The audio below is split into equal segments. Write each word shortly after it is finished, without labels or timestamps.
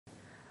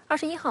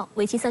21号，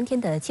为期3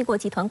天的七国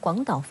集团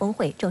广岛峰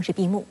会正式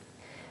闭幕。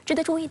值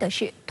得注意的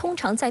是，通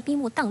常在闭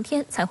幕当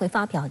天才会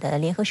发表的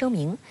联合声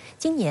明，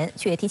今年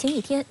却提前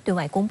1天对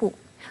外公布。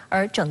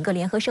而整个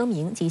联合声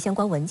明及相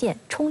关文件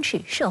充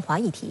斥涉华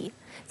议题，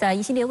在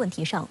一系列问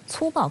题上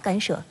粗暴干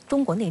涉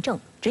中国内政，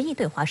执意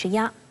对华施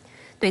压。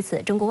对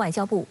此，中国外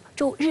交部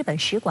驻日本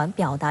使馆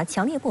表达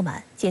强烈不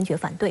满，坚决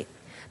反对，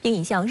并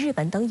已向日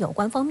本等有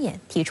关方面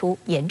提出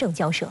严正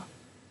交涉。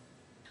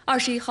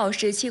21号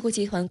是七国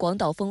集团广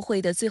岛峰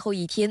会的最后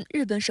一天，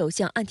日本首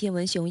相岸田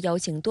文雄邀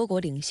请多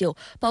国领袖，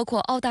包括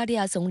澳大利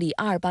亚总理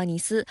阿尔巴尼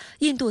斯、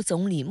印度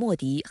总理莫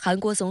迪、韩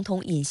国总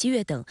统尹锡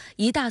悦等，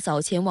一大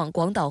早前往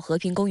广岛和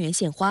平公园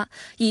献花，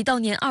以悼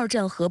念2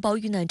战核爆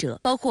遇难者。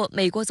包括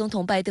美国总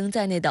统拜登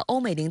在内的欧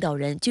美领导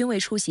人均未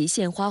出席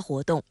献花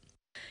活动。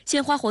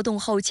献花活动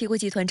后，七国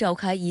集团召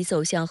开以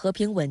走向和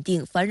平、稳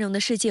定、繁荣的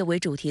世界为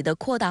主题的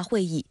扩大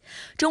会议。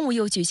中午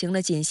又举行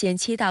了仅限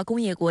7大工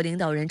业国领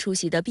导人出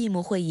席的闭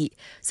幕会议。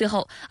随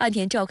后，岸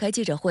田召开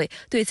记者会，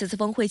对此次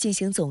峰会进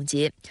行总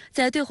结。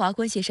在对华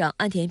关系上，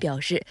岸田表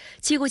示，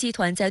七国集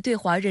团在对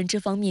华认知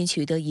方面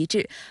取得一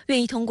致，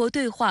愿意通过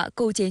对话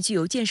构建具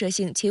有建设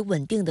性且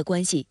稳定的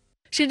关系。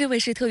深圳卫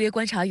视特约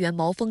观察员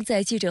毛峰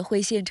在记者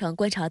会现场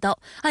观察到，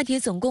岸田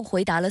总共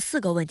回答了4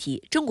个问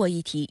题，中国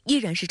议题依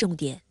然是重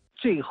点。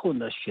最后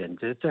呢，选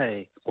择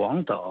在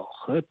广岛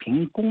和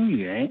平公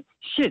园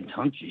现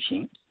场举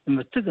行。那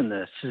么这个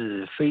呢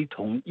是非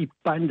同一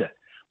般的，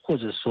或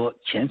者说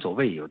前所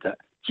未有的。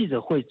记者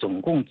会总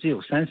共只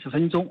有30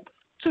分钟。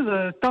这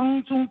个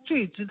当中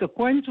最值得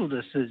关注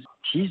的是，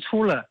提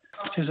出了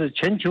就是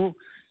全球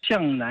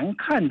向南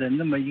看的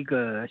那么一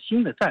个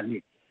新的战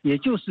略，也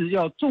就是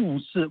要重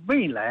视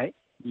未来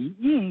以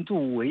印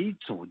度为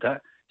主的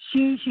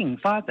新兴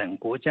发展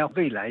国家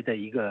未来的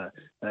一个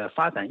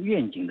发展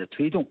愿景的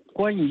推动。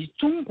关于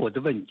中国的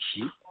问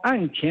题，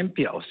岸田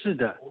表示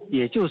的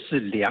也就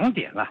是2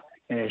点了，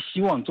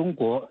希望中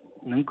国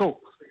能够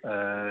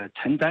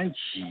承担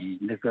起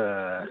那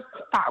个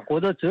大国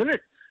的责任，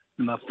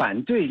那么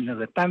反对那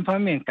个单方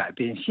面改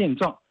变现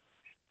状。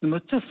那么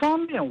这方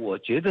面我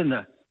觉得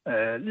呢，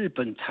日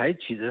本采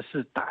取的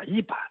是打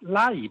一把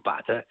拉一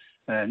把的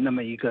那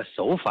么一个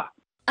手法。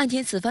岸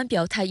田此番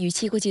表态与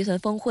七国集团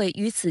峰会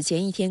与此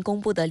前1天公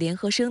布的联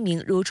合声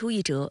明如出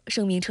一辙。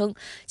声明称，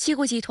七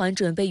国集团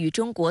准备与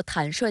中国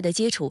坦率的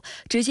接触，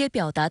直接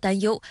表达担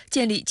忧，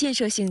建立建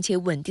设性且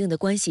稳定的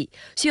关系，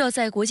需要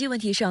在国际问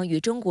题上与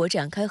中国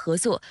展开合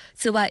作。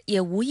此外，也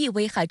无意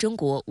危害中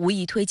国，无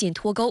意推进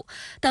脱钩，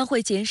但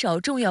会减少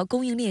重要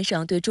供应链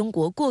上对中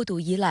国过度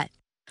依赖。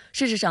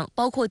事实上，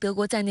包括德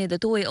国在内的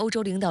多位欧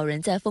洲领导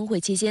人在峰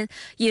会期间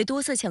也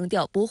多次强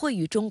调不会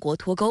与中国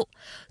脱钩。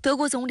德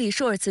国总理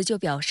舒尔茨就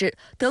表示，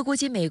德国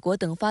及美国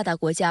等发达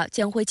国家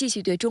将会继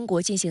续对中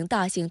国进行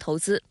大型投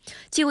资，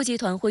七国集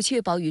团会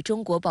确保与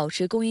中国保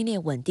持供应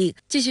链稳定，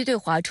继续对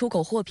华出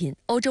口货品。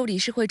欧洲理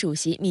事会主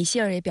席米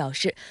歇尔也表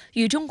示，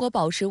与中国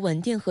保持稳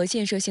定和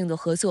建设性的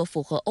合作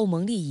符合欧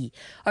盟利益。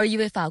而一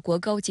位法国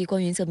高级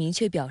官员则明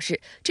确表示，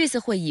这次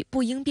会议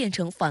不应变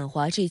成反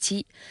华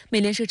G7。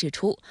美联社指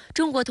出，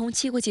中国同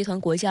七国集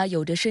团国家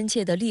有着深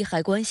切的利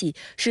害关系，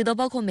使得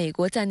包括美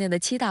国在内的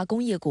7大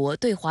工业国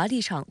对华立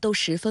场都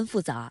十分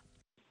复杂。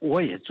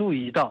我也注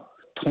意到，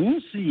同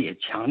时也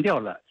强调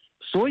了，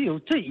所有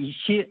这一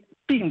些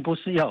并不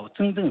是要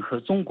真正和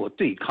中国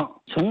对抗。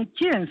从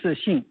建设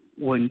性、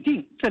稳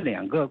定这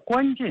2个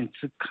关键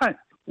词看，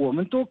我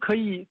们都可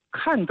以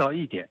看到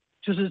一点，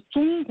就是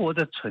中国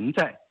的存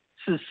在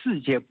是世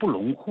界不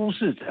容忽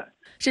视的。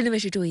深圳卫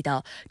视注意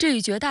到，这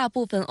与绝大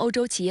部分欧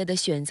洲企业的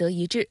选择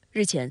一致。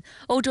日前，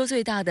欧洲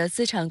最大的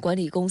资产管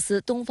理公司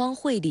东方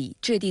汇理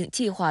制定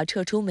计划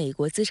撤出美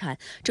国资产，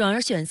转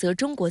而选择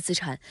中国资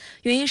产。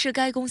原因是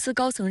该公司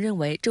高层认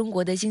为中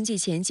国的经济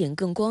前景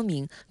更光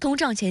明，通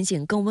胀前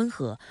景更温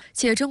和，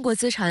且中国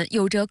资产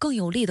有着更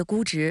有利的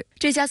估值。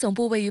这家总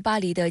部位于巴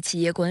黎的企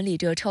业管理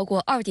着超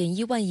过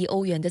2.1万亿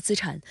欧元的资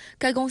产。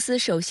该公司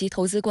首席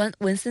投资官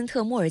文森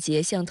特·莫尔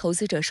杰向投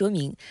资者说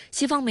明，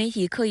西方媒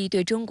体刻意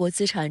对中国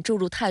资产注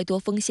入太多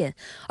风险，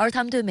而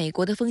他们对美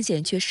国的风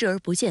险却视而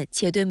不见，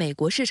且对美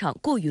国市场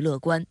过于乐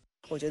观。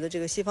我觉得这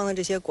个西方的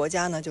这些国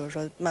家呢，就是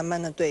说慢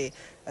慢的对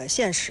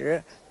现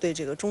实，对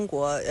这个中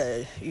国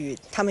与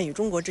他们与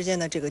中国之间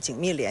的这个紧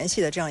密联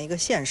系的这样一个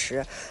现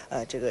实，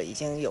这个已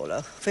经有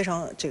了非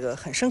常这个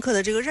很深刻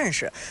的这个认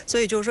识。所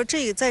以就是说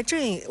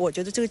我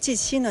觉得这个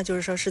G7呢，就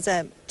是说是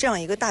在这样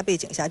一个大背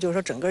景下，就是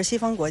说整个西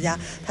方国家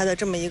它的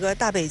这么一个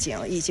大背景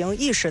已经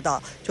意识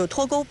到，就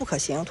脱钩不可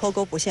行，脱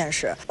钩不现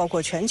实，包括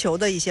全球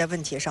的一些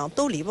问题上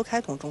都离不开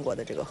同中国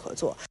的这个合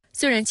作。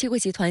虽然七国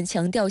集团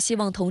强调希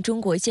望同中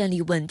国建立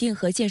稳定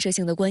和建设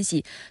性的关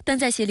系，但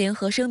在其联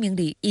合声明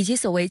里以及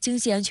所谓经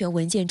济安全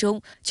文件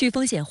中，去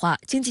风险化、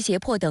经济胁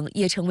迫等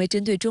也成为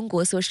针对中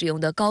国所使用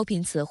的高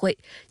频词汇。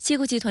七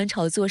国集团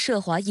炒作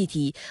涉华议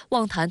题，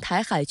妄谈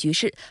台海局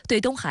势，对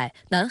东海、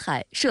南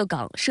海、涉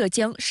港、涉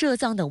疆、涉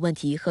藏等问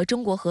题和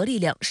中国核力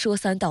量说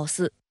3道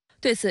4。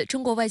对此，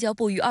中国外交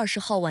部于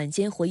20号晚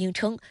间回应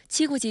称，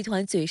七国集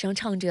团嘴上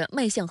唱着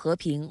迈向和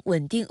平、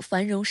稳定、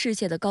繁荣世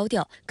界的高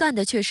调，干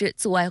的却是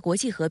阻碍国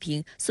际和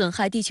平、损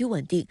害地区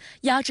稳定、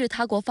压制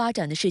他国发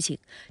展的事情。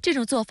这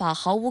种做法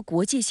毫无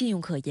国际信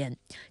用可言。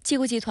七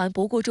国集团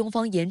不顾中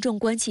方严重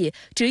关切，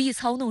执意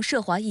操弄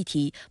涉华议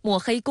题，抹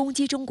黑攻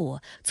击中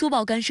国，粗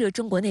暴干涉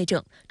中国内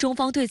政。中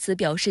方对此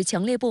表示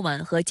强烈不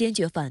满和坚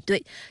决反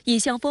对，已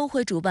向峰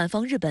会主办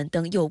方日本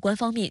等有关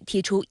方面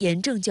提出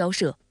严正交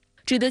涉。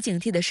值得警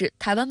惕的是，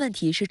台湾问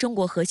题是中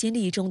国核心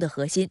利益中的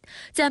核心。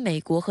在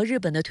美国和日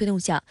本的推动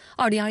下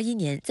，2021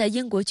年在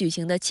英国举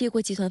行的七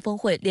国集团峰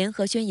会联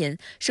合宣言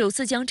首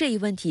次将这一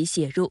问题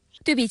写入。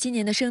对比今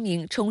年的声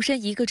明，重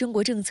申一个中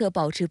国政策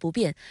保持不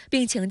变，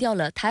并强调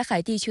了台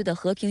海地区的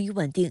和平与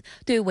稳定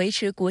对维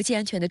持国际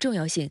安全的重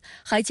要性，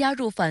还加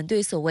入反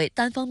对所谓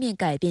单方面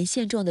改变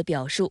现状的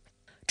表述。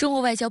中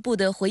国外交部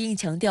的回应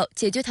强调，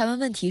解决台湾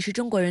问题是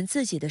中国人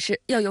自己的事，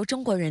要由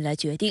中国人来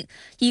决定。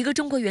一个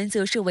中国原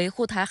则是维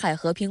护台海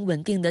和平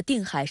稳定的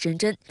定海神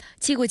针。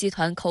七国集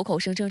团口口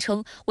声声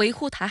称维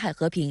护台海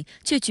和平，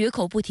却绝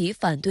口不提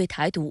反对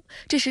台独，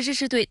这实质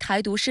是对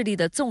台独势力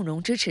的纵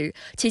容支持，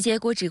其结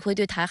果只会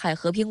对台海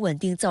和平稳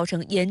定造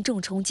成严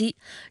重冲击。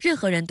任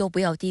何人都不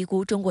要低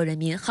估中国人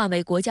民捍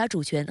卫国家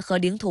主权和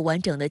领土完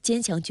整的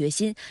坚强决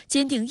心、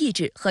坚定意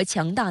志和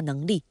强大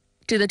能力。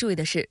值得注意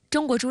的是，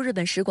中国驻日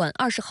本使馆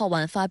20号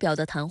晚发表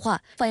的谈话，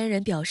发言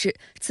人表示，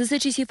此次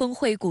G7 峰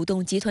会鼓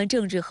动集团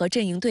政治和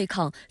阵营对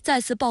抗，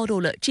再次暴露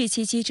了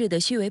G7 机制的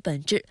虚伪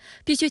本质。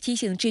必须提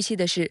醒 G7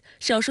 的是，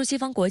少数西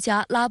方国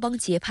家拉帮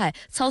结派、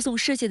操纵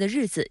世界的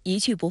日子一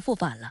去不复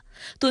返了。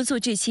敦促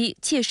G7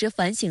 切实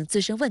反省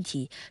自身问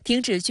题，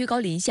停止居高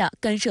临下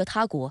干涉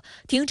他国，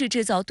停止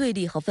制造对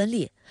立和分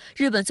裂。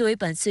日本作为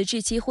本次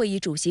G7 会议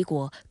主席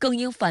国，更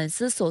应反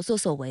思所作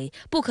所为，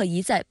不可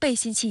一再背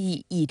信弃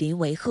义、以邻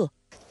为壑。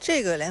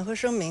这个联合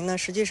声明呢，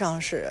实际上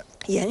是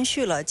延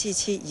续了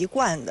G7 一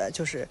贯的，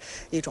就是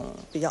一种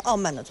比较傲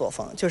慢的作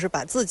风，就是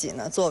把自己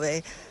呢作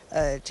为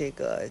这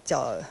个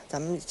叫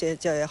咱们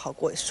叫也好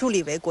树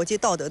立为国际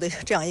道德的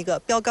这样一个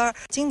标杆。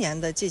今年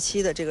的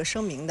G7 的这个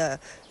声明的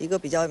一个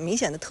比较明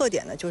显的特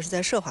点呢，就是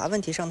在涉华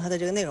问题上，它的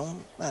这个内容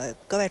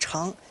格外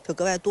长，就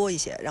格外多一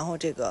些，然后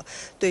这个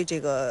对这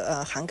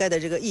个涵盖的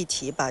这个议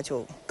题吧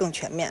就更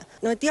全面。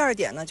那么第二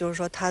点呢，就是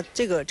说它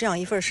这样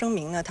一份声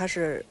明呢，它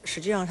是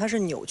实际上它是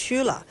扭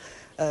曲了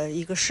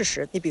一个事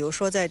实。你比如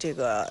说在这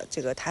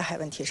个台海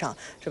问题上，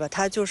是吧？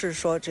他就是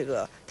说这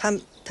个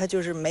他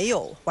就是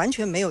完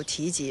全没有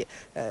提及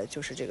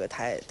就是这个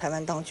台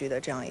湾当局的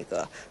这样一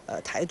个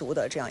台独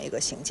的这样一个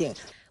行径。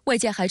外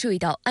界还注意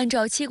到，按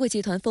照七国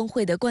集团峰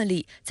会的惯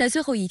例，在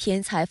最后一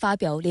天才发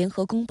表联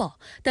合公报，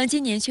但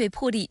今年却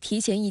破例提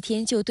前一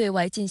天就对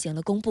外进行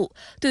了公布。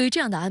对于这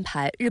样的安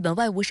排，日本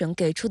外务省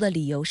给出的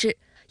理由是，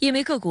因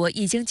为各国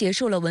已经结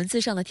束了文字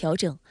上的调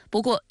整。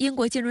不过，英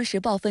国《金融时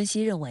报》分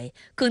析认为，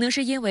可能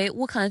是因为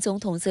乌克兰总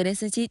统泽连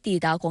斯基抵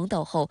达广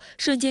岛后，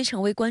瞬间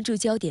成为关注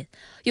焦点。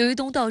由于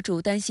东道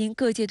主担心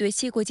各界对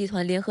七国集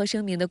团联合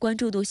声明的关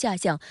注度下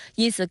降，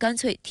因此干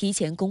脆提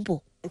前公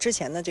布。之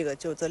前的这个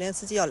就泽连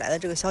斯基要来的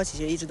这个消息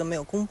其实一直都没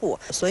有公布，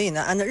所以呢，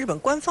按照日本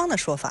官方的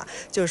说法，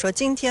就是说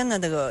今天呢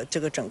这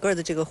个整个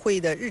的这个会议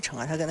的日程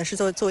啊，它可能是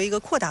作为一个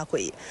扩大会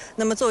议。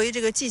那么作为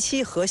这个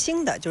G7 核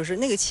心的，就是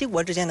那个7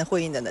国之间的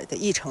会议的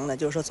议程呢，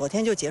就是说昨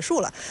天就结束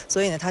了，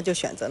所以呢，他就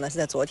选择呢是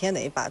在昨天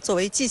等于把作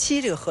为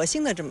G7 这个核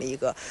心的这么一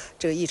个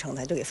这个议程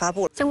呢就给发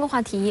布了。相关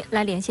话题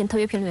来连线特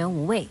约评论员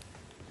吴卫，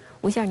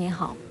吴先生您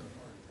好。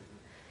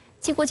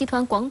七国集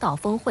团广岛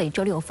峰会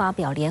周六发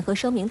表联合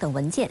声明等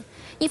文件，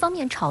一方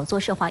面炒作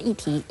涉华议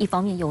题，一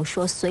方面又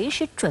说随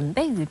时准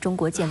备与中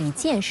国建立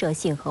建设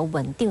性和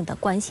稳定的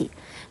关系。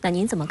那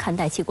您怎么看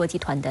待七国集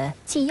团的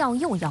既要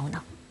又要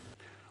呢？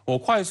我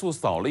快速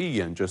扫了一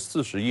眼这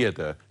40页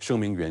的声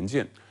明原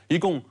件，一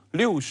共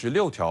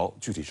66条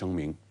具体声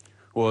明。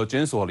我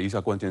检索了一下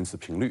关键词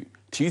频率，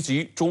提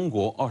及中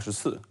国20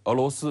次，俄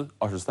罗斯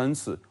23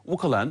次，乌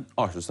克兰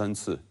23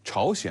次，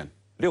朝鲜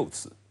6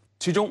次。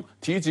其中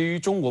提及于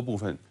中国部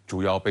分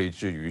主要被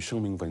置于声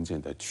明文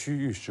件的区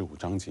域事务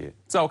章节。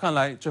在我看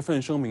来，这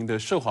份声明的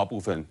涉华部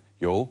分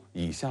有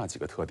以下几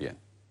个特点：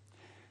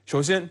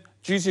首先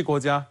 ，G7 国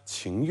家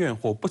情愿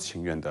或不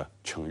情愿地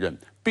承认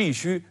必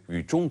须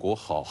与中国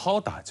好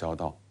好打交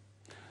道。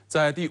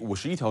在第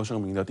51条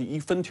声明的第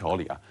1分条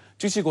里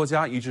，G7 国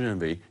家一致认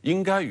为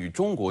应该与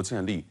中国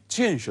建立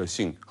建设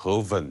性和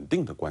稳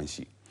定的关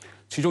系。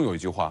其中有一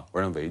句话，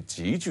我认为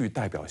极具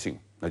代表性。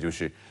那就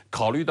是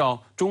考虑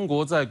到中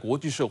国在国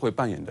际社会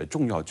扮演的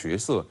重要角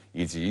色，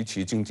以及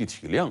其经济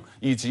体量，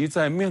以及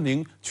在面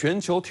临全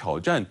球挑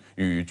战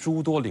与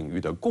诸多领域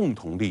的共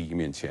同利益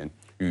面前，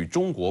与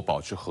中国保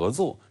持合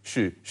作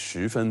是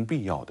十分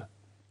必要的。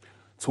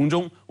从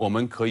中我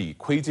们可以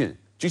窥见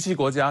G7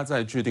 国家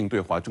在制定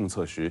对华政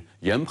策时，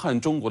研判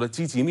中国的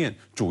积极面，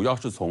主要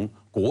是从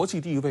国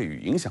际地位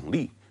与影响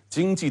力、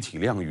经济体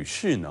量与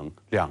势能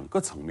2个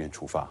层面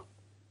出发。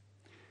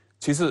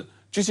其次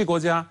，G7 国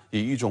家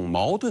以一种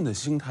矛盾的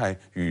心态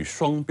与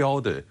双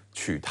标的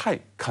取态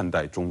看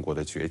待中国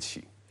的崛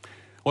起。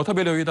我特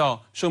别留意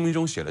到声明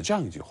中写了这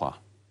样一句话：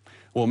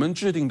我们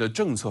制定的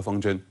政策方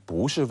针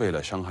不是为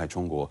了伤害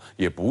中国，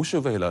也不是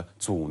为了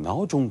阻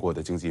挠中国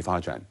的经济发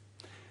展。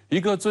一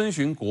个遵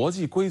循国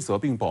际规则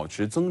并保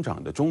持增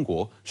长的中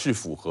国是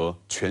符合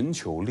全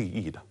球利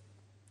益的。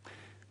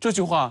这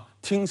句话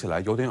听起来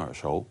有点耳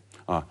熟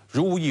啊，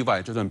如无意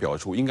外，这段表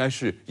述应该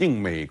是应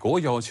美国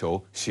要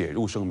求写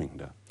入声明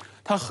的。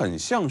它很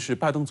像是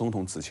拜登总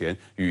统此前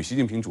与习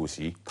近平主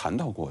席谈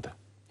到过的。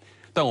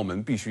但我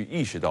们必须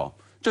意识到，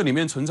这里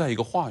面存在一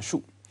个话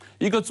术。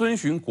一个遵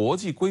循国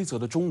际规则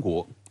的中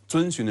国，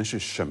遵循的是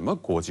什么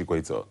国际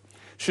规则？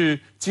是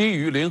基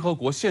于联合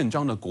国宪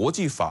章的国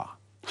际法，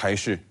还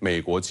是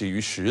美国基于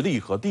实力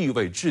和地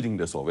位制定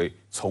的所谓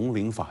丛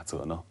林法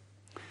则呢？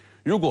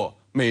如果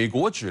美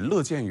国只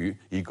乐见于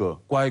一个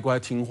乖乖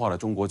听话的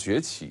中国崛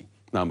起，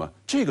那么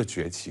这个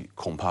崛起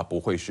恐怕不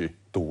会是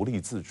独立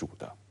自主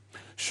的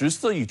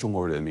，14亿中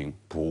国人民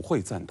不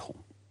会赞同。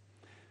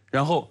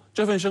然后，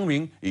这份声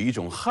明以一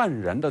种悍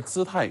然的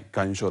姿态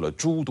干涉了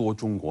诸多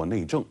中国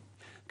内政，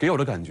给我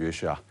的感觉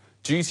是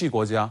G7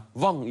国家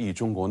妄议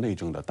中国内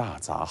政的大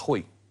杂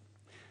烩。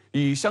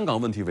以香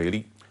港问题为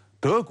例，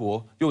德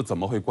国又怎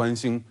么会关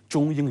心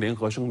中英联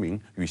合声明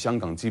与香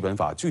港基本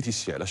法具体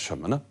写了什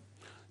么呢？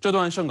这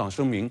段上港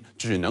声明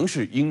只能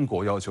是英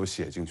国要求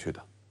写进去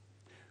的。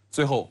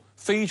最后，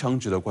非常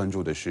值得关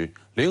注的是，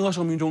联合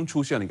声明中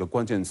出现了一个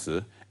关键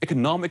词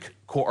economic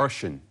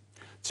coercion，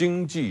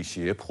 经济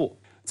胁迫。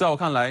在我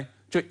看来，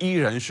这依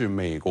然是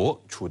美国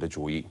出的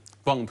主意，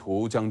妄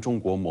图将中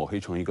国抹黑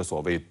成一个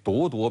所谓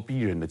咄咄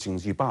逼人的经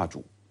济霸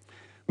主。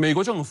美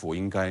国政府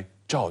应该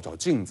照照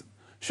镜子，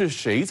是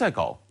谁在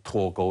搞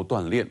脱钩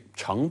断链、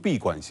长臂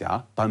管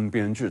辖、单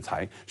边制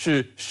裁？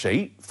是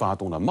谁发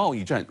动了贸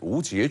易战、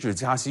无节制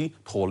加息，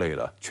拖累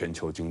了全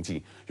球经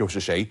济？又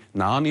是谁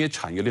拿捏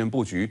产业链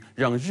布局，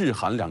让日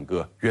韩两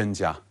个冤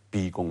家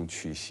逼宫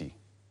屈膝？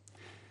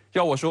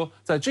要我说，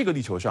在这个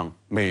地球上，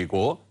美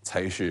国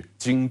才是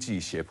经济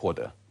胁迫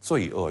的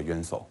罪恶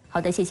元首。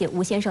好的，谢谢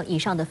吴先生以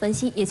上的分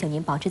析，也请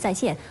您保持在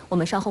线，我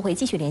们稍后会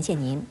继续连线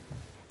您，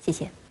谢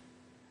谢。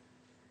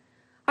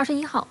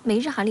21号，美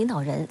日韩领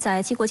导人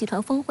在七国集团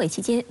峰会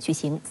期间举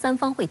行3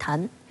方会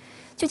谈，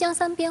就将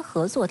三边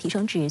合作提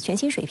升至全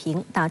新水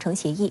平达成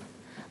协议。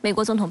美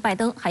国总统拜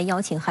登还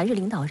邀请韩日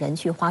领导人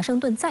去华盛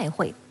顿再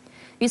会。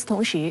与此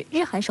同时，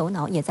日韩首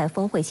脑也在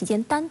峰会期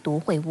间单独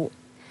会晤。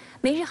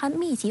美日韩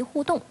密集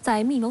互动，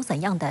在密谋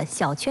怎样的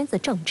小圈子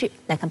政治？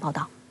来看报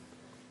道。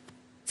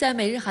在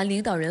美日韩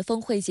领导人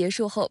峰会结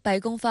束后，白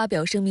宫发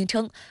表声明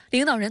称，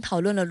领导人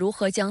讨论了如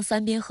何将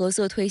三边合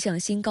作推向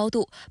新高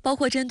度，包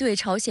括针对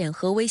朝鲜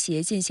核威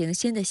胁进行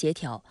新的协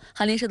调。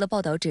韩联社的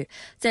报道指，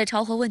在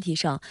朝核问题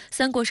上，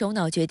三国首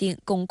脑决定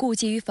巩固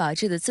基于法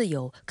治的自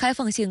由、开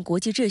放性国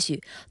际秩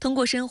序，通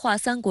过深化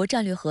三国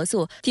战略合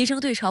作，提升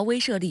对朝威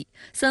慑力。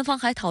三方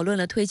还讨论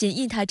了推进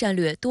印太战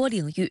略多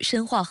领域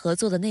深化合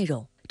作的内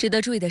容。值得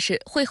注意的是，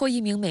会后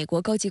一名美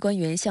国高级官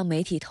员向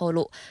媒体透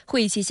露，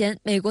会议期间，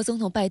美国总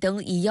统拜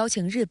登已邀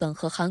请日本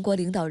和韩国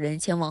领导人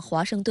前往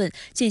华盛顿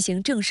进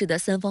行正式的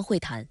三方会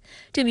谈。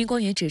这名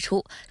官员指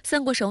出，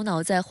三国首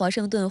脑在华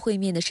盛顿会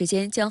面的时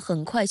间将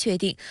很快确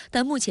定，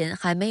但目前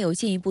还没有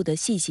进一步的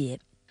细节。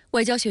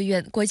外交学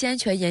院国际安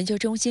全研究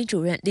中心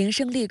主任林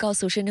胜利告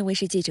诉深圳卫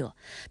视记者，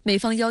美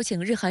方邀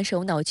请日韩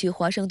首脑去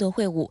华盛顿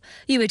会晤，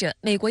意味着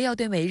美国要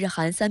对美日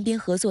韩三边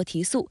合作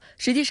提速，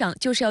实际上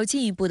就是要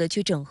进一步的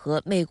去整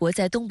合美国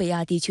在东北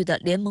亚地区的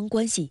联盟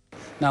关系。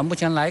那目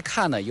前来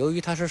看呢，由于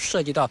它是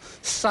涉及到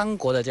三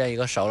国的这样一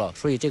个首脑，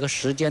所以这个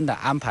时间的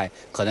安排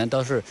可能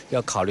都是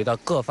要考虑到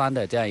各方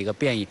的这样一个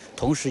变异，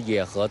同时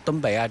也和东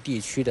北亚地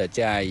区的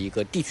这样一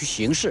个地区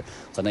形势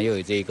可能又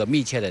有这个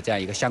密切的这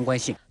样一个相关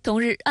性。同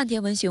日，岸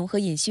田文雄和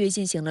尹锡悦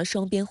进行了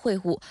双边会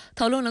晤，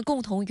讨论了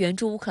共同援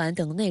助乌克兰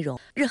等内容。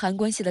日韩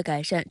关系的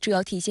改善主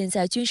要体现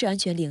在军事安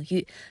全领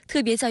域，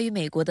特别在于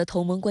美国的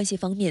同盟关系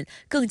方面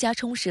更加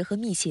充实和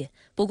密切。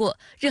不过，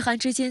日韩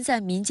之间在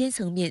民间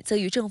层面则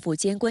与政府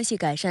间关系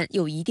改善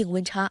有一定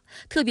温差，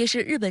特别是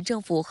日本政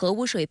府核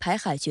污水排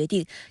海决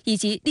定以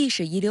及历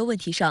史遗留问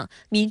题上，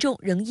民众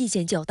仍意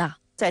见较大。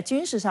在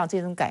军事上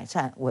这种改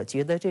善，我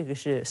觉得这个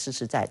是实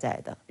实在在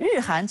的。日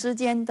韩之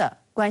间的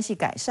关系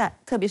改善，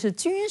特别是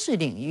军事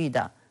领域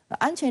的、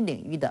安全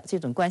领域的这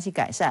种关系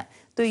改善，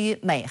对于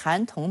美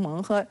韩同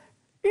盟和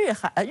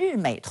日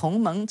美同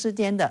盟之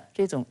间的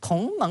这种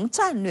同盟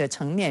战略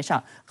层面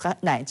上和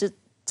乃至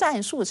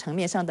战术层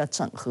面上的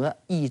整合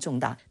意义重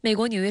大。美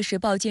国《纽约时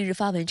报》近日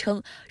发文称，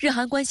日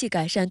韩关系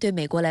改善对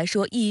美国来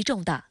说意义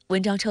重大。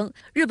文章称，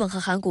日本和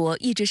韩国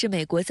一直是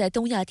美国在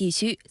东亚地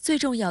区最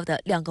重要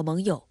的两个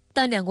盟友。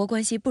但两国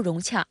关系不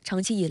融洽，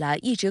长期以来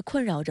一直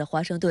困扰着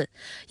华盛顿。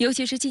尤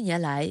其是近年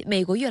来，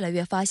美国越来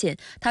越发现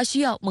它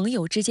需要盟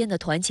友之间的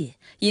团结，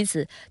因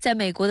此，在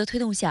美国的推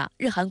动下，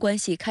日韩关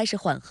系开始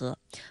缓和。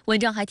文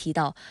章还提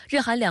到，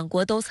日韩两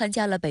国都参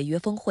加了北约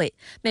峰会。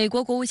美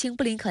国国务卿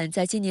布林肯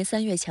在今年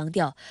3月强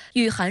调，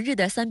与韩日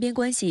的三边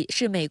关系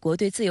是美国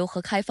对自由和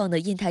开放的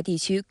印太地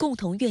区共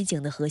同愿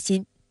景的核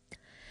心。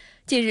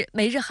近日，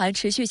美日韩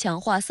持续强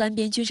化三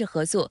边军事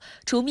合作，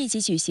除密集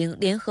举行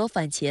联合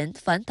反潜、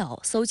反导、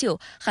搜救、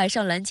海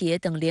上拦截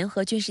等联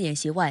合军事演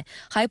习外，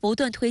还不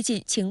断推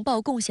进情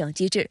报共享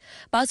机制，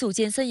把组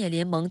建三眼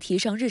联盟提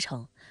上日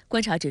程。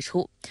观察指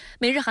出，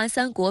美日韩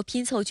三国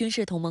拼凑军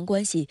事同盟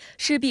关系，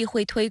势必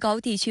会推高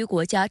地区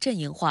国家阵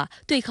营化、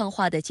对抗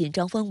化的紧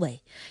张氛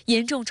围，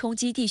严重冲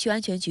击地区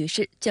安全局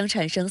势，将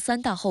产生三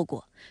大后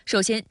果。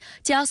首先，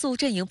加速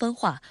阵营分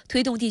化，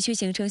推动地区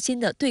形成新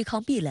的对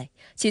抗壁垒；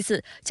其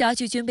次，加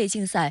剧军备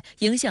竞赛，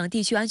影响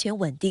地区安全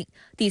稳定；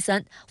第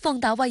三，放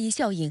大外溢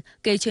效应，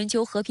给全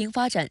球和平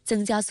发展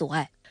增加阻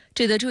碍。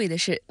值得注意的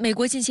是，美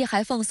国近期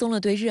还放松了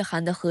对日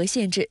韩的核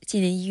限制。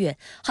今年1月，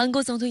韩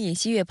国总统尹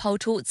锡悦抛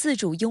出自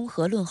主拥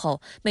核论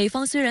后，美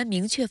方虽然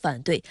明确反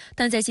对，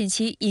但在近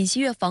期尹锡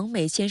悦访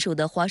美签署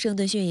的华盛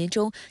顿宣言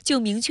中，就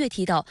明确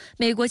提到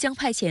美国将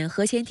派遣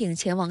核潜艇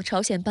前往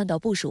朝鲜半岛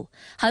部署。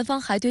韩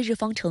方还对日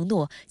方承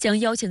诺，将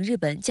邀请日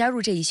本加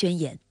入这一宣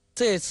言。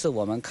这次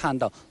我们看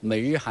到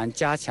美日韩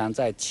加强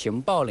在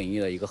情报领域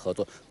的一个合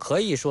作，可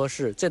以说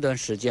是这段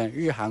时间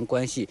日韩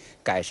关系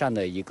改善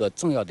的一个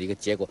重要的一个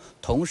结果，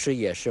同时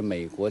也是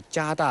美国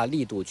加大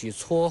力度去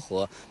撮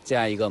合这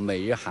样一个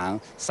美日韩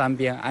三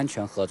边安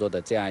全合作的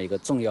这样一个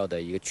重要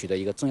的一个取得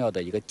一个重要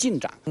的一个进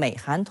展。美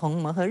韩同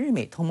盟和日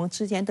美同盟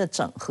之间的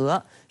整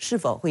合是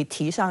否会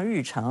提上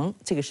日程，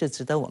这个是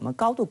值得我们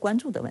高度关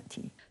注的问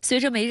题。随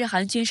着美日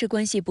韩军事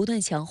关系不断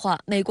强化，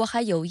美国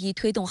还有意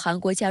推动韩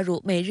国加入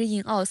美日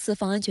印澳四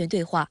方安全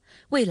对话。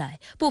未来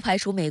不排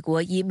除美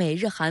国以美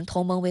日韩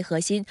同盟为核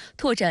心，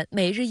拓展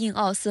美日印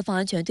澳四方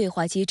安全对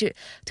话机制，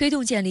推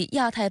动建立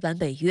亚太版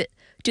北约。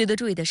值得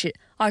注意的是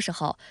，20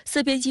号，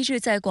四边机制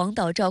在广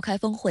岛召开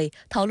峰会，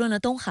讨论了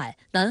东海、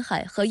南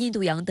海和印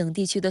度洋等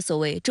地区的所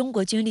谓中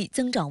国军力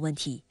增长问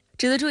题。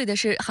值得注意的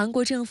是，韩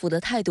国政府的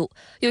态度。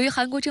由于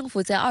韩国政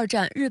府在2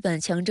战日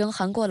本强征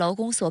韩国劳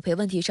工索赔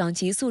问题上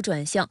急速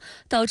转向，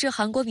导致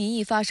韩国民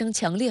意发生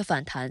强烈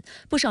反弹，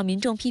不少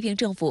民众批评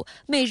政府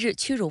媚日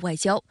屈辱外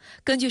交。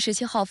根据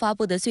17号发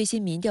布的最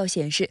新民调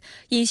显示，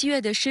尹锡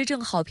悦的施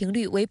政好评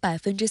率为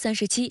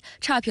37%，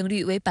差评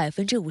率为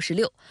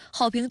56%，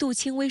好评度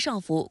轻微上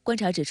浮。观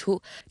察指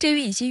出，这与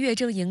尹锡悦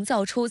正营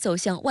造出走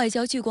向外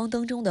交聚光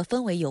灯中的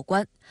氛围有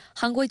关。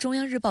韩国中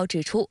央日报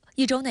指出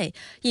，1周内，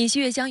尹锡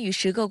悦将与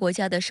10个国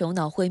家的首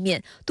脑会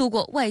面，度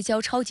过外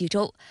交超级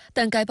周。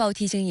但该报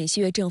提醒尹锡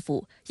悦政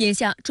府，眼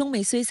下中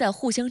美虽在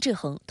互相制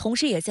衡，同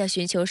时也在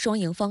寻求双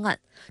赢方案。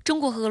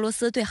中国和俄罗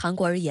斯对韩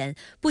国而言，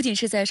不仅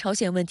是在朝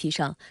鲜问题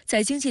上，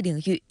在经济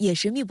领域也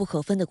是密不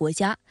可分的国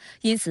家。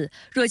因此，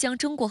若将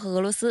中国和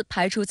俄罗斯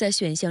排除在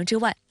选项之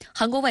外，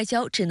韩国外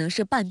交只能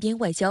是半边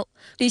外交。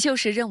李秀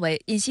实认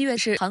为，尹锡悦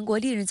是韩国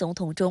历任总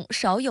统中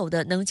少有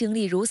的能经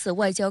历如此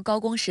外交高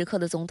光时刻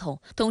的总统，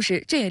同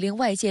时这也令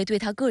外界对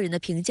他个人的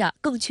评价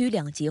更趋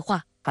两极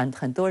化。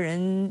很多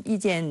人意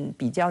见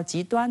比较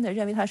极端的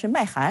认为他是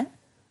卖韩，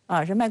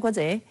是卖国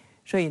贼，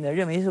所以呢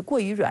认为是过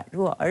于软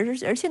弱，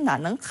而且哪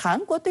能韩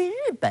国对日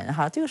本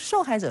这个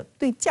受害者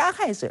对加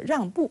害者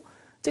让步，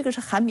这个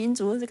是韩民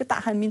族这个大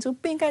韩民族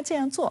不应该这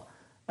样做，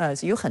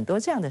有很多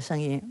这样的声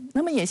音。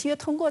那么尹锡悦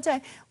通过在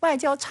外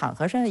交场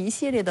合上一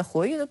系列的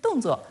活跃的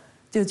动作，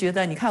就觉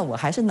得你看我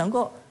还是能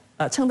够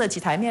撑得起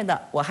台面的，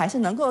我还是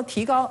能够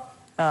提高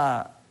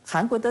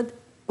韩国的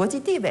国际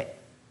地位。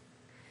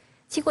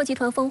七国集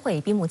团峰会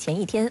闭幕前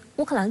一天，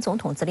乌克兰总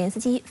统泽连斯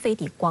基飞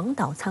抵广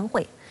岛参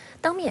会，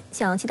当面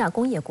向7大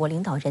工业国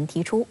领导人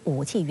提出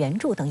武器援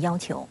助等要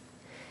求。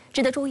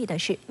值得注意的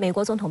是，美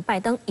国总统拜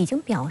登已经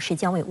表示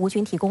将为乌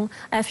军提供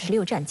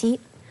F-16战机，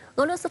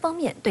俄罗斯方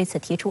面对此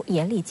提出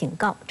严厉警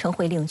告，称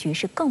会令局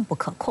势更不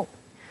可控。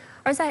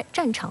而在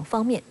战场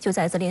方面，就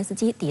在泽连斯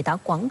基抵达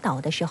广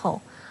岛的时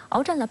候，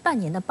鏖战了半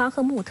年的巴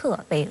赫穆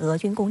特被俄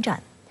军攻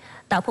占，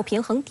打破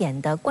平衡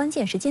点的关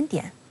键时间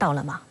点到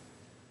了吗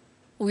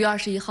？5月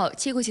21号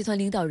，7国集团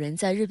领导人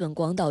在日本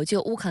广岛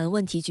就乌克兰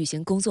问题举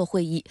行工作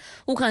会议。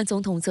乌克兰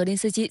总统泽连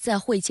斯基在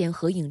会前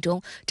合影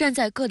中站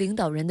在各领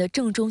导人的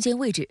正中间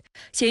位置。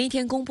前一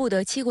天公布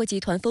的7国集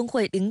团峰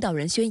会领导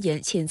人宣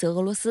言谴责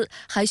俄罗斯，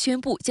还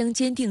宣布将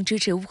坚定支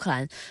持乌克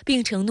兰，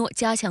并承诺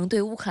加强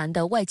对乌克兰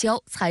的外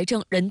交、财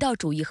政、人道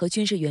主义和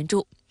军事援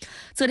助。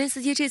泽连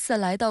斯基这次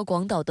来到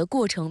广岛的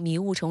过程迷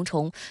雾重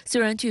重，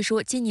虽然据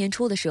说今年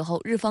初的时候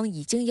日方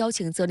已经邀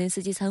请泽连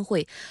斯基参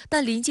会，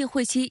但临近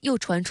会期又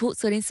传出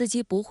泽连斯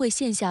基不会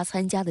线下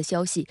参加的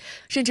消息，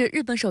甚至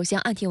日本首相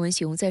岸田文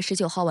雄在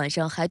19号晚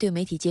上还对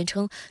媒体坚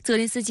称，泽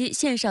连斯基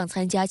线上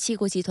参加7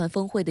国集团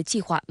峰会的计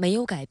划没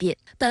有改变。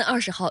但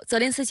20号，泽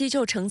连斯基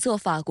就乘坐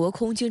法国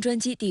空军专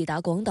机抵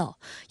达广岛。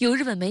有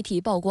日本媒体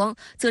曝光，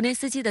泽连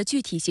斯基的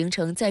具体行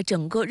程在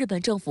整个日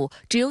本政府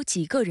只有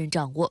几个人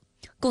掌握。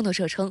共同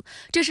社称，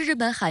这是日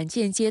本罕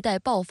见接待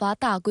爆发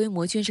大规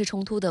模军事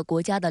冲突的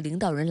国家的领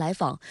导人来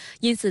访，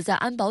因此在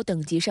安保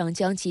等级上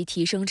将其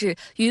提升至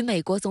与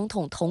美国总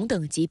统同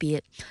等级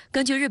别。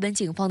根据日本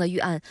警方的预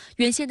案，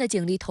原先的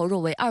警力投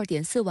入为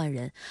2.4万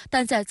人，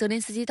但在泽连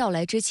斯基到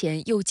来之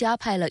前又加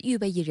派了预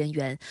备役人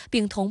员，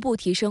并同步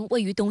提升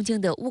位于东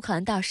京的乌克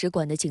兰大使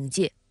馆的警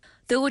戒。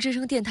德国之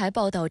声电台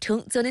报道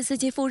称，泽连斯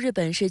基赴日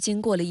本是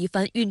经过了一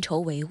番运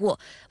筹帷幄，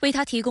为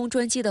他提供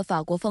专机的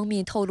法国方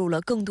面透露了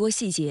更多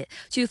细节。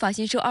据法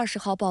新社20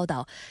号报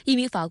道，一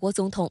名法国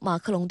总统马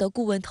克龙的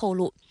顾问透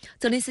露，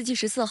泽连斯基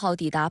14号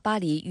抵达巴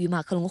黎与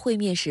马克龙会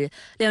面时，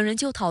两人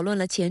就讨论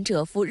了前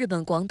者赴日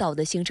本广岛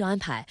的行程安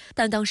排，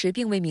但当时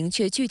并未明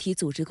确具体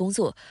组织工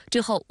作。之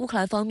后，乌克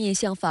兰方面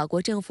向法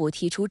国政府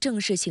提出正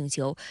式请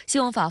求，希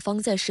望法方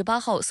在18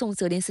号送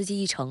泽连斯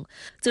基一程。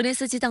泽连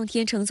斯基当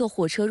天乘坐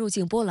火车入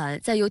境波兰，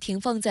再由停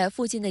放在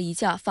附近的一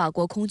架法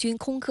国空军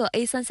空客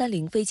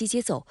A330飞机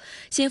接走，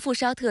先赴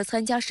沙特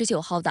参加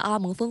19号的阿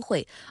盟峰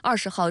会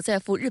，20号再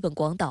赴日本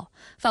广岛。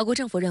法国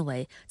政府认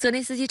为，泽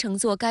连斯基乘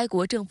坐该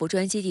国政府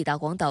专机抵达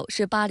广岛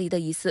是巴黎的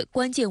一次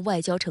关键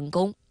外交成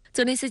功。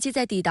泽连斯基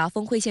在抵达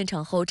峰会现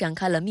场后展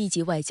开了密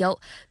集外交。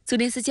泽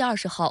连斯基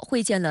20号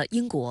会见了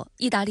英国、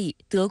意大利、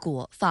德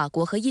国、法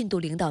国和印度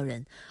领导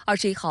人。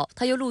21号，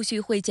他又陆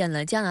续会见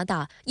了加拿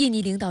大、印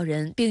尼领导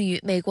人，并与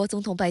美国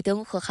总统拜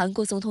登和韩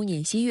国总统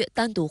尹锡悦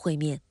单独会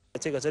面。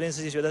这个泽连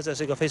斯基觉得这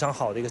是一个非常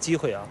好的一个机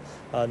会啊，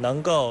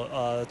能够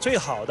最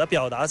好的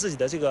表达自己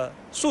的这个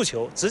诉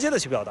求，直接的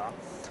去表达。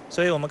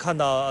所以我们看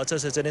到，这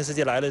次泽连斯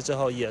基来了之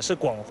后，也是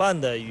广泛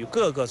的与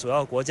各个主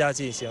要国家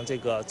进行这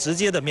个直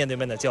接的面对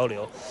面的交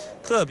流，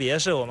特别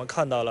是我们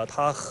看到了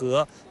他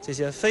和这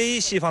些非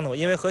西方的，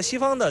因为和西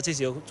方的这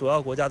些主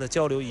要国家的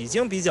交流已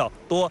经比较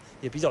多，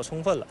也比较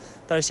充分了，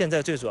但是现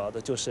在最主要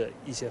的就是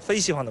一些非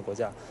西方的国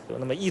家，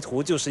那么意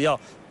图就是要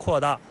扩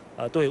大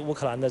对乌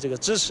克兰的这个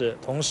支持，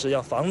同时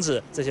要防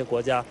止这些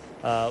国家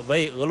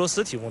为俄罗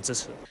斯提供支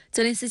持。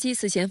泽连斯基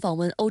此前访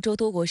问欧洲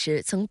多国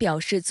时，曾表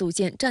示组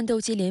建战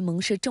斗机联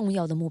盟是重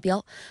要的目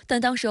标，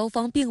但当时欧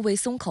方并未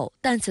松口。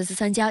但此次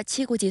参加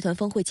7国集团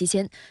峰会期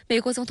间，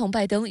美国总统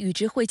拜登与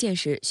之会见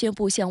时，宣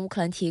布向乌克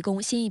兰提供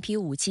新一批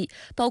武器，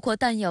包括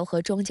弹药和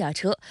装甲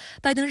车。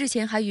拜登日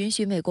前还允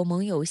许美国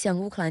盟友向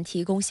乌克兰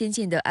提供先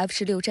进的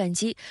F-16战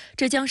机，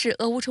这将是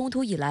俄乌冲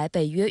突以来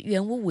北约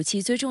援乌武器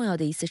最重要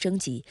的一次升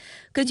级。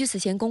根据此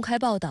前公开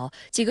报道，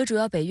几个主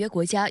要北约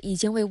国家已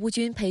经为乌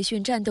军培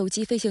训战斗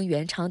机飞行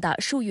员长达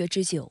数月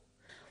之久。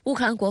乌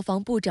克兰国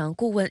防部长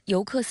顾问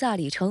尤克萨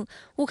里称，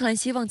乌克兰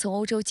希望从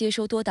欧洲接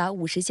收多达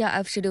50架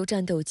F-16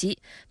战斗机。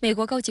美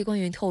国高级官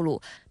员透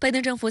露，拜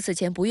登政府此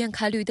前不愿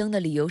开绿灯的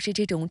理由是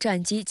这种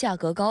战机价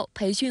格高，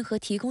培训和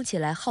提供起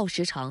来耗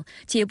时长，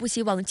且不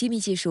希望机密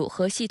技术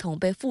和系统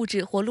被复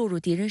制或落入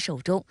敌人手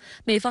中。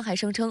美方还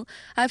声称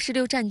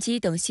F-16战机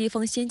等西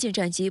方先进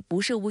战机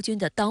不是乌军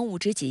的当务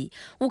之急，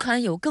乌克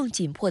兰有更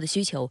紧迫的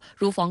需求，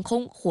如防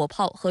空、火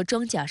炮和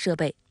装甲设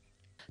备。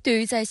对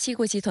于在7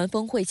国集团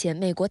峰会前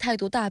美国态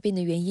度大变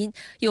的原因，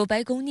有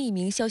白宫匿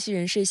名消息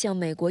人士向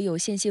美国有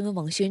线新闻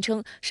网宣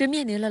称，是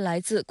面临了来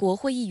自国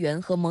会议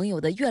员和盟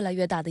友的越来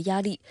越大的压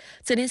力。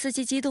泽连斯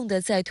基激动地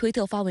在推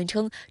特发文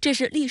称，这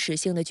是历史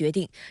性的决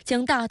定，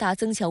将大大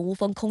增强乌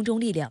方空中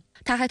力量。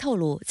他还透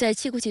露，在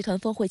7国集团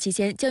峰会期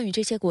间，将与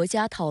这些国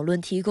家讨论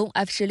提供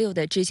F-16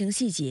的执行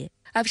细节。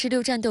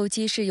F-16战斗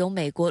机是由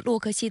美国洛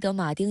克希德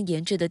马丁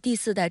研制的第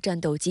4代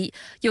战斗机，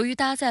由于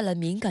搭载了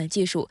敏感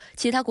技术，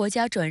其他国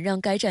家转让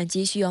该战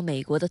机需要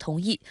美国的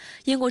同意。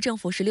英国政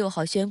府16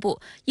号宣布，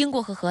英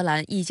国和荷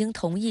兰已经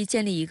同意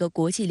建立一个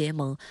国际联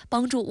盟，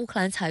帮助乌克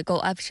兰采购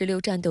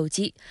F-16战斗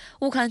机。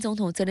乌克兰总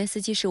统泽连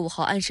斯基15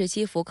号暗示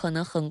基辅可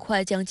能很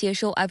快将接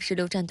收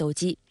F-16战斗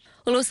机。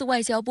俄罗斯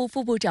外交部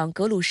副部长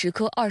格鲁什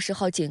科20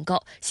号警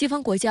告，西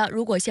方国家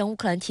如果向乌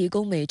克兰提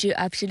供美制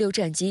F-16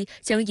战机，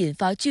将引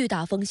发巨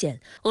大风险。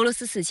俄罗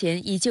斯此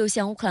前已就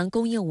向乌克兰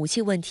供应武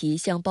器问题，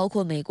向包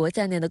括美国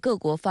在内的各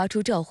国发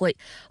出照会。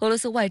俄罗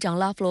斯外长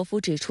拉夫罗夫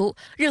指出，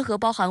任何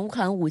包含乌克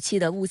兰武器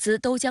的物资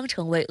都将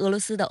成为俄罗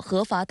斯的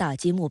合法打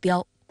击目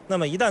标。那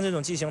么一旦这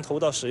种机型投入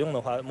到使用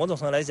的话，某种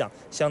程度来讲，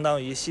相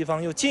当于西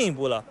方又进一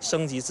步了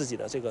升级自己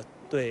的这个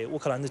对乌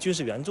克兰的军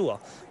事援助啊。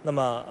那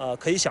么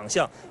可以想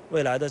象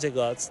未来的这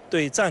个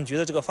对战局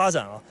的这个发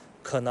展啊，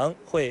可能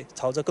会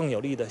朝着更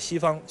有利的西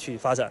方去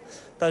发展。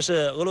但是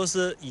俄罗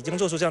斯已经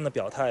做出这样的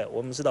表态，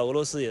我们知道俄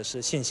罗斯也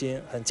是信心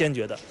很坚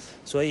决的，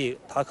所以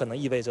它可能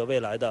意味着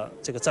未来的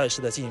这个战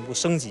事的进一步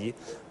升级。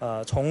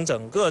从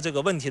整个这个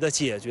问题的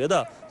解决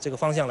的这个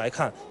方向来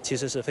看，其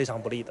实是非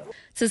常不利的。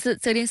此次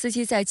泽连斯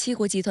基在7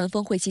国集团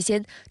峰会期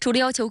间，除了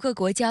要求各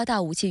国加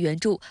大武器援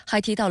助，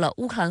还提到了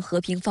乌克兰和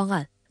平方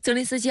案。泽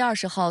连斯基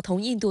20号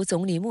同印度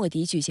总理莫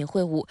迪举行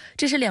会晤，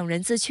这是两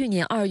人自去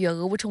年2月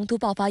俄乌冲突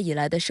爆发以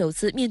来的首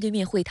次面对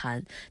面会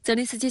谈。泽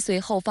连斯基随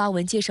后发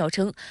文介绍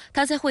称，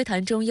他在会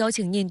谈中邀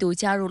请印度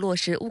加入落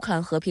实乌克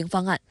兰和平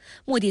方案。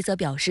莫迪则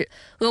表示，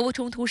俄乌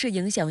冲突是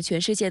影响全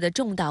世界的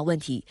重大问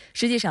题。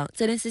实际上，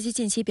泽连斯基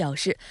近期表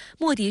示，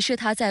莫迪是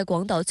他在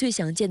广岛最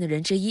想见的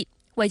人之一。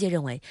外界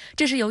认为，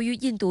这是由于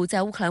印度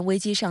在乌克兰危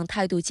机上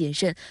态度谨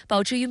慎，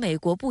保持与美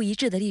国不一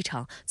致的立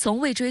场，从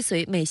未追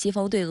随美西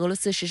方对俄罗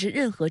斯实施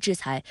任何制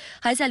裁，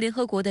还在联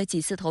合国的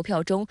几次投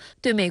票中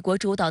对美国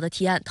主导的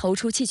提案投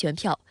出弃权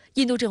票。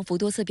印度政府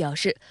多次表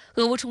示，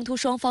俄乌冲突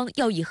双方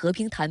要以和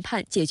平谈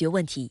判解决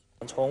问题。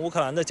从乌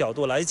克兰的角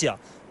度来讲，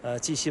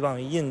寄希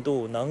望于印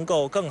度能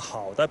够更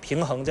好的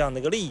平衡这样的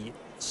一个利益。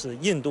使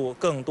印度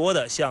更多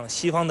的向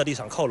西方的立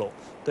场靠拢，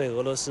对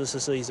俄罗斯实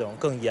施一种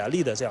更严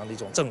厉的这样的一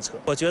种政策。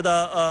我觉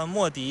得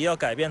莫迪要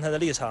改变他的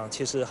立场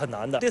其实很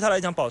难的，对他来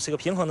讲保持一个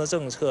平衡的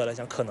政策来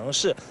讲，可能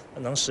是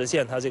能实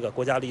现他这个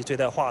国家利益最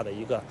大化的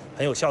一个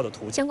很有效的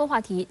途径。相关话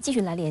题继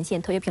续来连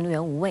线特约评论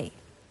员吴卫，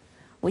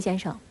吴先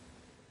生。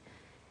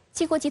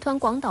七国集团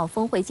广岛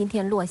峰会今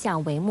天落下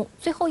帷幕，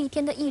最后一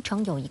天的议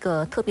程有一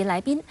个特别来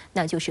宾，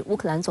那就是乌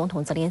克兰总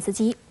统泽连斯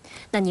基。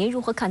那您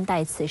如何看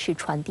待此事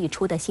传递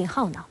出的信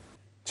号呢？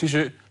其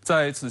实，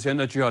在此前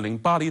的 G20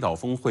 巴厘岛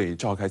峰会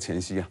召开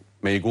前夕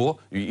美国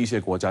与一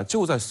些国家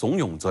就在怂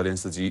恿泽连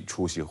斯基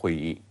出席会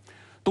议。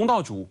东道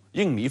主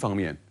印尼方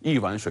面一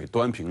碗水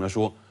端平了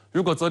说，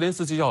如果泽连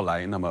斯基要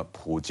来，那么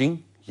普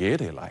京也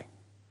得来。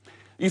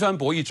一番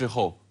博弈之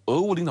后，俄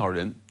乌领导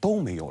人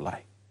都没有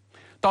来。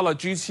到了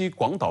G7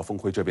 广岛峰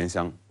会这边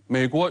厢，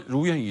美国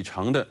如愿以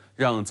偿地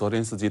让泽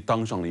连斯基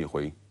当上了一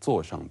回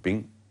座上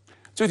宾。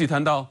具体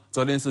谈到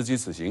泽连斯基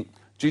此行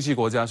，G7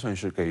 国家算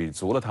是给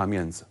足了他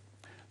面子。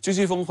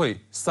G7 峰会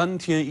3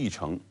天议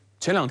程，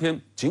前2天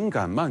紧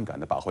赶慢赶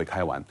地把会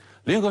开完，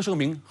联合声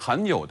明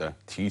罕有的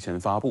提前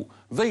发布，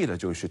为的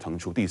就是腾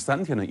出第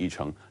3天的议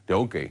程，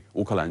留给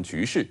乌克兰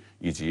局势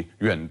以及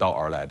远道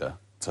而来的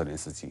泽连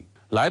斯基。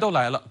来都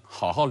来了，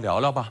好好聊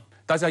聊吧。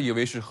大家以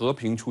为是和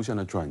平出现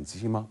了转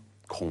机吗？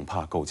恐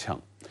怕够呛。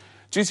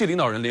G7 领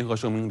导人联合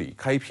声明里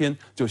开篇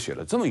就写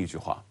了这么一句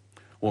话：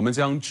我们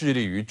将致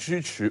力于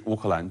支持乌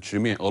克兰直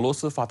面俄罗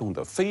斯发动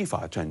的非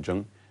法战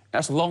争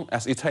 ，as long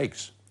as it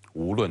takes，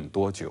 无论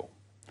多久。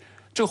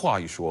这话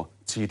一说，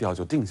基调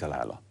就定下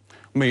来了。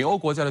美欧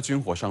国家的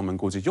军火商们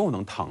估计又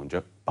能躺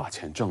着把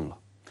钱挣了。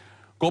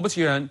果不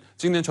其然，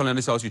今天传来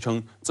的消息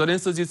称，泽连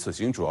斯基此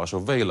行主要是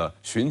为了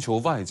寻求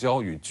外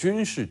交与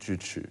军事支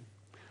持。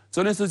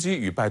泽连斯基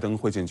与拜登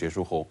会见结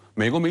束后，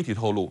美国媒体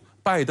透露，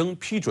拜登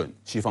批准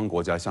西方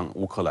国家向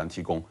乌克兰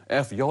提供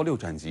F-16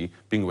战机，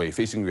并为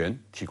飞行员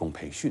提供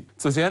培训。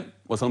此前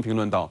我曾评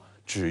论到，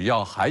只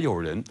要还有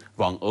人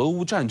往俄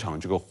乌战场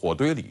这个火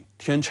堆里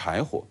添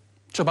柴火，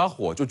这把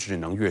火就只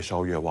能越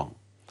烧越旺。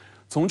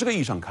从这个意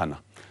义上看呢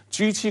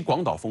，G7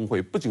 广岛峰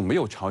会不仅没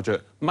有朝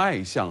着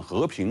迈向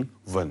和平、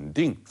稳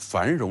定、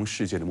繁荣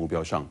世界的目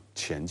标上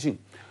前进，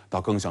倒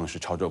更像是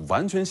朝着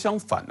完全相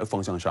反的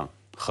方向上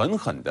狠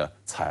狠地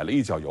踩了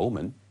一脚油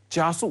门，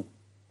加速，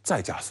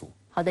再加速。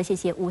好的，谢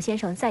谢吴先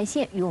生在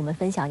线与我们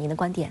分享您的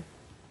观点，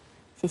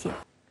谢谢。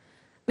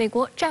美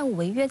国债务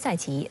违约在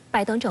即，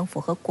拜登政府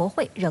和国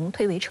会仍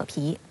推诿扯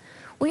皮。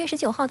5月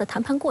19号的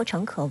谈判过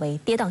程可谓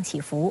跌宕起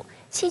伏，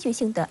戏剧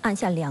性地按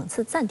下2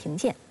次暂停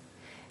键。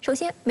首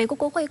先，美国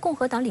国会共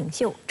和党领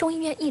袖、众议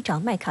院议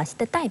长麦卡锡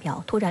的代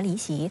表突然离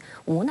席，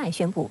无奈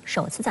宣布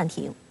首次暂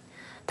停。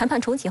谈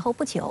判重启后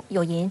不久，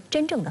又因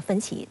真正的分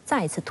歧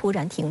再次突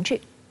然停滞。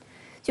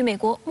据美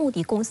国穆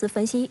迪公司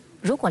分析，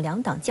如果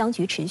两党僵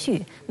局持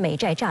续，美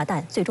债炸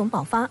弹最终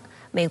爆发，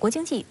美国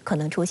经济可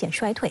能出现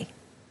衰退。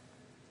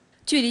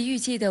距离预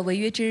计的违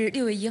约之日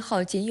6月1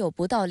号仅有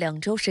不到2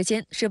周时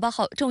间。18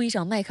号，众议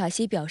长麦卡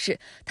锡表示，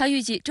他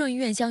预计众议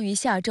院将于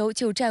下周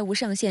就债务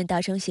上限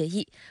达成协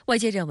议。外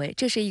界认为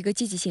这是一个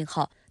积极信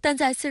号，但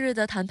在4日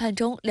的谈判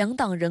中，两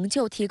党仍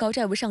就提高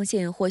债务上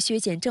限或削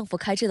减政府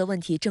开支的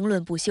问题争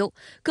论不休。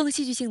更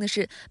戏剧性的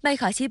是，麦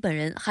卡锡本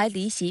人还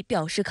离席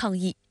表示抗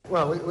议。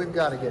Well, we've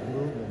got to get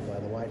movement by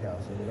the White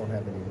House, and we don't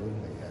have any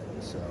movement yet.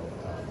 So,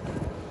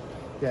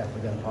 yeah,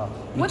 we got to talk.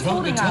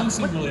 The tone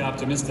seemed really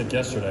optimistic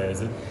yesterday.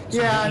 Is it?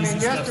 Yeah, I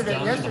mean, yesterday,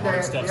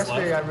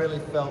 I really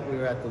felt we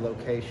were at the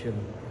location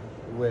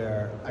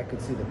where I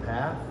could see the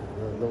path.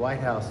 The White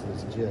House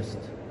is just,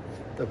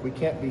 look, we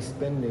can't be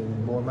spending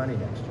more money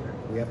next year.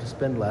 We have to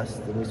spend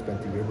less than we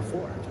spent the year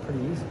before. It's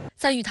pretty easy.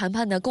 参与谈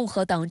判的共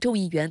和党众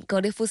议员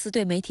格雷夫斯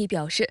对媒体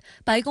表示，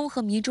白宫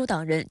和民主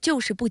党人就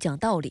是不讲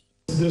道理。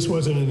This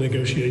wasn't a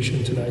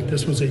negotiation tonight.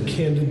 This was a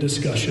candid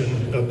discussion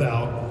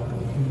about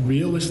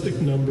realistic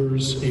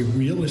numbers, a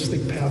realistic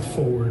path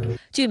forward.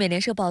 据美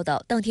联社报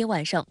道，当天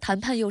晚上谈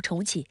判又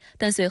重启，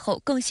但随后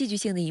更戏剧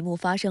性的一幕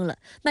发生了：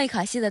麦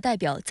卡锡的代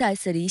表再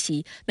次离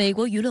席，美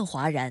国舆论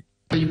哗然。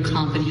Are you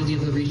confident you'll be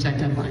able to reach that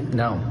deadline?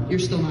 No. You're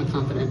still not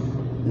confident?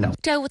 No.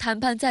 债务谈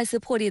判再次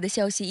破裂的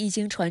消息一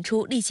经传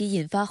出，立即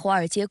引发华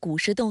尔街股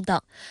市动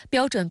荡，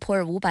标准普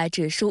尔500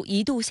指数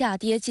一度下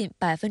跌近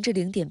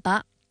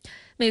0.8%。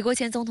美国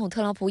前总统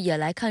特朗普也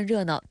来看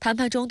热闹。谈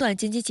判中断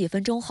仅几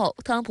分钟后，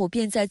特朗普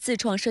便在自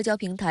创社交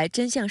平台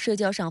真相社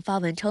交上发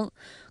文称，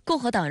共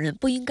和党人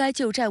不应该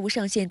就债务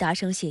上限达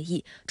成协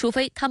议，除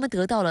非他们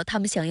得到了他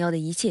们想要的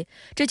一切。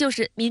这就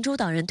是民主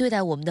党人对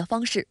待我们的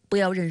方式，不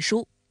要认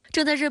输。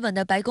正在日本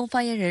的白宫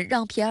发言人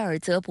让·皮埃尔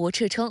则驳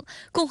斥称，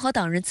共和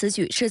党人此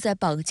举是在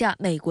绑架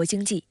美国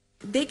经济。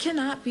They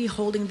cannot be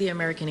holding the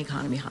American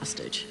economy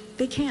hostage.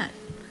 They can't.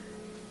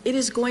 It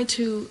is going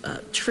to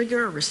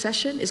trigger a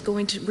recession. It's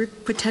going to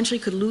potentially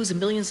could lose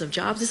millions of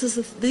jobs.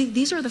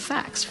 These are the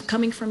facts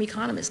coming from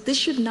economists. This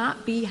should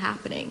not be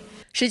happening.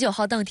 19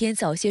号当天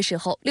早些时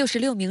候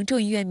，66名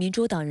众议院民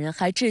主党人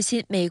还致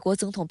信美国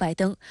总统拜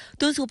登，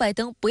敦促拜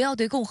登不要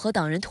对共和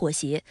党人妥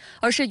协，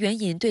而是援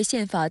引对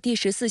宪法第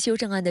14修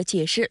正案的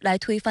解释来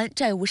推翻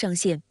债务上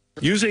限。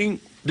Using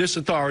this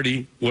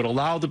authority would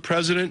allow the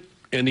president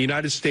and the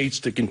United States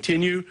to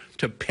continue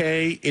to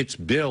pay its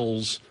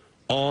bills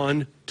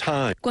on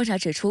time. 观察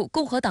指出，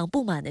共和党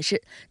不满的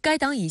是，该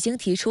党已经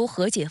提出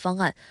和解方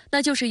案，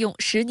那就是用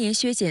10年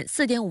削减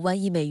4.5万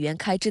亿美元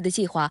开支的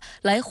计划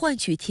来换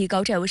取提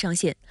高债务上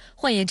限。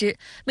换言之，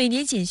每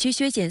年仅需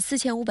削减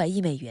4500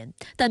亿美元。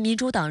但民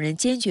主党人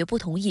坚决不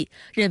同意，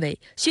认为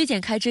削减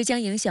开支将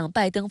影响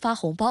拜登发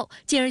红包，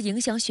进而影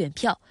响选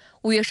票。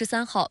5月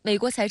13号，美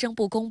国财政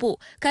部公布，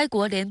该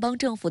国联邦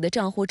政府的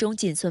账户中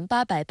仅存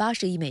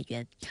880亿美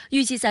元，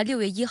预计在6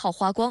月1号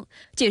花光。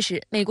届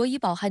时，美国医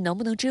保还能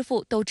不能支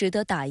付，都值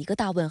得打一个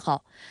大问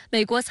号。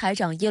美国财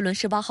长耶伦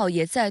18号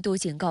也再度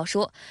警告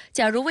说，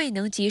假如未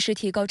能及时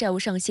提高债务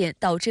上限，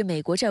导致美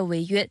国债务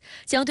违约，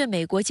将对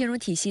美国金融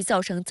体系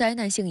造成灾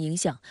难性影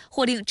响，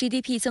或令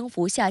GDP 增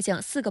幅下降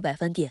4个百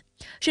分点，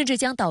甚至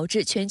将导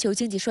致全球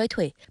经济衰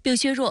退，并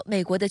削弱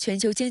美国的全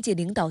球经济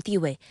领导地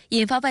位，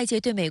引发外界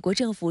对美国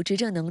政府执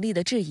政能力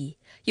的质疑。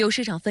有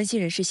市场分析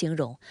人士形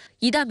容，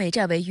一旦美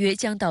债违约，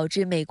将导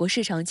致美国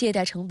市场借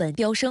贷成本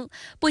飙升，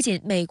不仅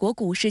美国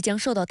股市将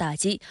受到打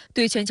击，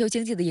对全球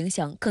经济的影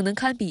响可能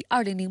堪比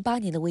2008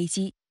年的危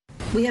机。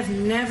We have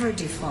never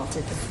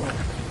defaulted before.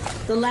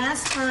 The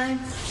last time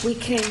we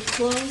came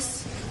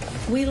close,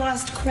 we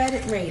lost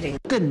credit rating.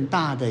 更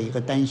大的一个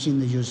担心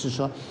的就是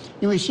说，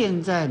因为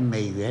现在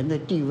美元的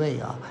地位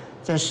啊，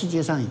在世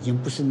界上已经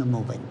不是那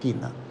么稳定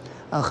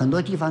了，很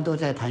多地方都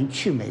在谈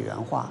去美元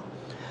化，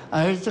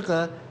而这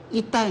个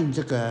一旦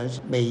这个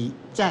美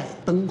债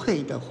崩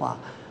溃的话，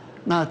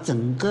那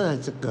整个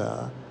这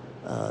个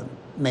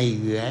美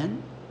元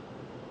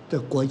的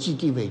国际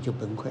地位就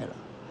崩溃了。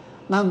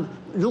那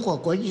如果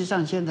国际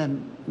上现在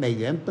美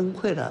元崩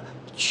溃了，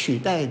取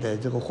代的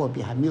这个货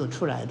币还没有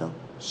出来的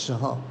时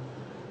候，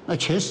那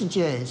全世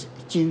界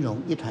金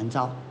融一团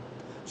糟，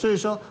所以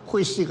说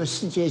会是一个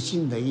世界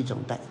性的一种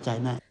灾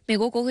难。美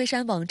国国会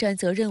山网站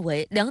则认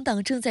为，两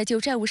党正在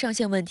就债务上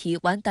限问题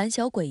玩胆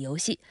小鬼游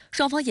戏，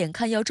双方眼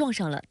看要撞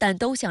上了，但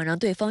都想让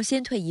对方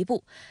先退一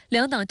步。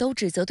两党都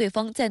指责对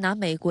方在拿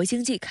美国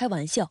经济开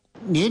玩笑，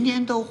年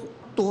年都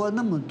多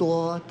那么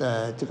多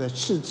的这个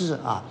赤字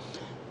啊，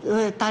因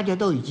为大家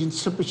都已经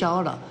吃不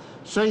消了，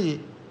所以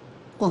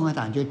共和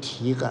党就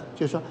提一个，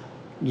就是说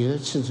你的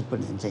赤字不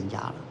能增加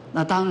了。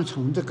那当然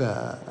从这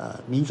个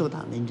民主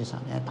党的立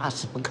场呢，打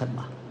死不肯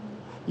嘛，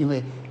因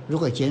为如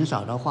果减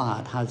少的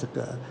话，他这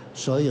个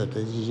所有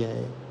的这些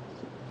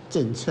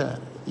政策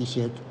一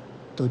些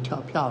都跳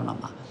票了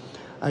嘛，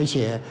而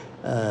且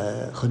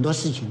很多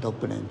事情都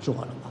不能做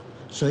了嘛，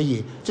所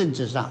以政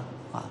治上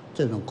啊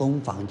这种攻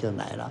防就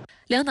来了。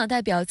两党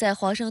代表在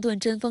华盛顿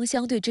针锋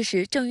相对之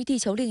时，正于地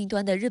球另一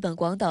端的日本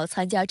广岛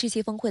参加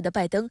G7 峰会的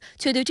拜登，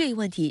却对这一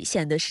问题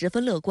显得十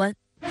分乐观。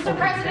Mr.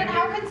 President,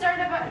 how concerned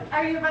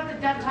are you about the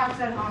debt talks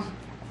at home?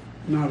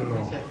 Not at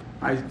all.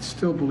 I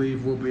still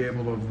believe we'll be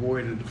able to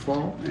avoid a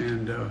default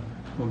and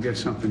we'll get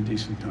something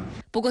decent done.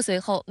 不过随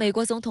后，美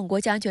国总统国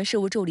家安全事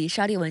务助理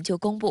沙利文就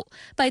公布，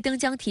拜登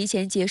将提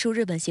前结束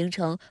日本行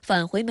程，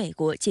返回美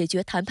国解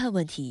决谈判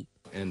问题。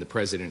And the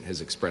president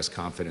has expressed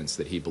confidence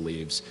that he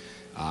believes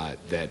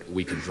that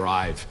we can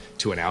drive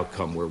to an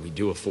outcome where we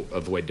do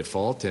avoid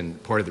default. And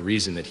part of the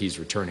reason that he's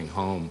returning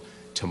home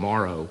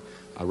tomorrow,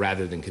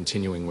 rather than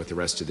continuing with the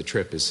rest of the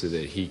trip, is so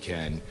that he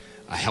can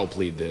help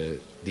lead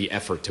the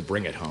effort to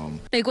bring it home.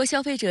 美国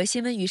消费者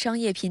新闻与商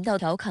业频道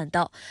调侃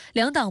道，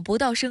两党不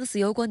到生死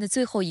攸关的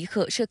最后一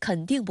刻是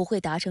肯定不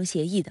会达成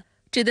协议的。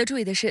值得注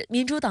意的是，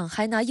民主党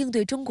还拿应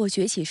对中国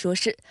崛起说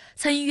事。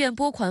参议院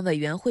拨款委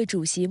员会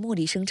主席莫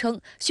里声称，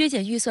削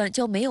减预算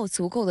就没有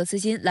足够的资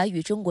金来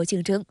与中国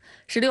竞争。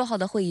16号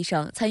的会议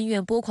上，参议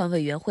院拨款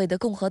委员会的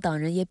共和党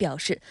人也表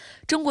示，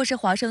中国是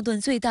华盛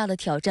顿最大的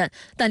挑战，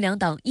但两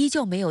党依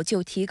旧没有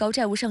就提高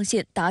债务上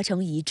限达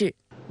成一致。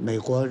美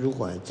国如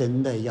果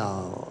真的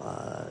要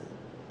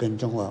跟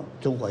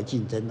中国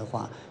竞争的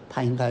话，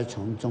他应该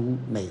从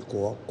美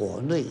国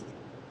国内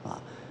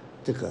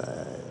这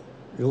个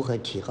如何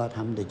提高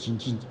他们的经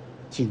济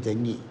竞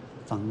争力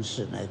方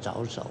式来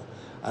着手，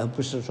而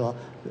不是说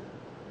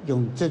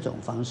用这种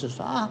方式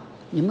说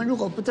你们如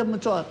果不这么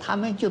做，他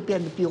们就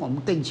变得比我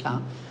们更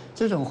强。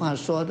这种话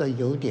说的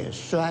有点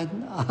酸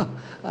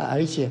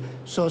而且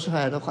说出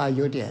来的话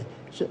有点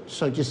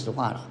说句实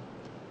话了，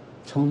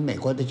从美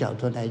国的角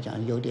度来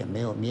讲，有点没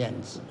有面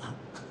子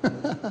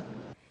了。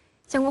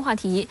相关话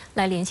题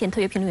来连线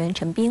特约评论员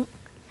陈冰。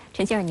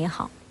陈先生您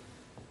好。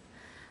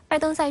拜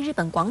登在日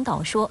本广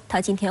岛说，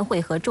他今天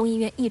会和众议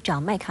院议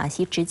长麦卡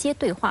锡直接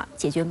对话，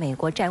解决美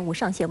国债务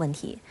上限问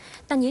题。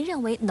那您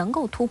认为能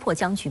够突破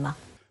僵局吗？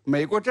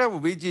美国债务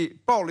危机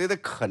爆雷的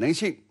可能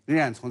性仍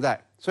然存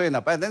在，所以呢，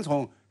拜登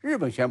从日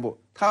本宣布，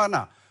他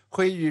呢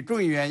会与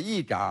众议院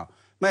议长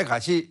麦卡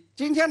锡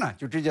今天呢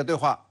就直接对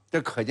话，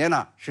这可见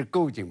呢是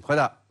够紧迫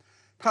的。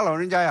他老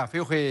人家呀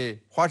飞回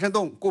华盛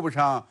顿，顾不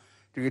上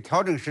这个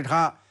调整时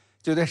差，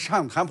就得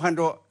上谈判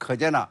桌，可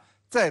见呢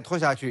再拖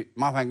下去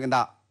麻烦更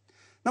大。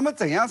那么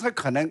怎样才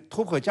可能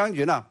突破僵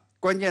局呢？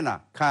关键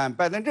呢看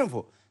拜登政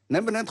府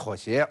能不能妥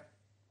协。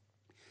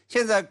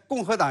现在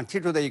共和党提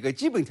出的一个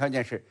基本条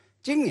件是，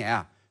今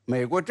年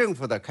美国政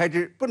府的开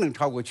支不能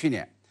超过去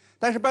年。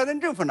但是拜登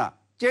政府呢，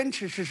坚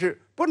持实施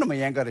不那么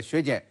严格的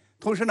削减，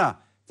同时呢，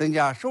增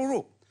加收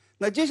入。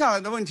那接下来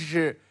的问题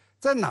是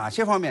在哪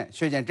些方面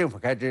削减政府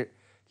开支？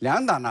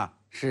两党呢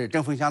是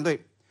针锋相对。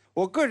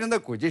我个人的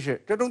估计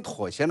是，这种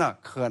妥协呢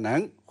可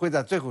能会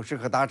在最后时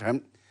刻达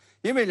成，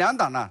因为两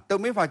党呢都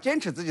没法坚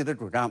持自己的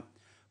主张。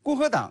共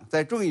和党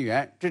在众议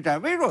员只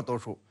占微弱多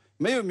数，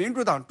没有民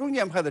主党中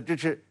间派的支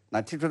持，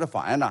那提出的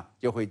法案呢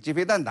就会鸡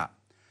飞蛋打。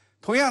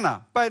同样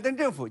呢，拜登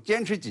政府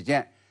坚持己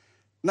见，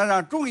那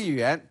让众议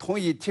员同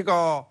意提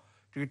高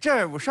这个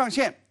债务上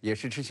限也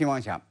是痴心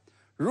妄想。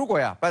如果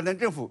呀，拜登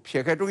政府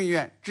撇开众议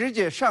院直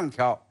接上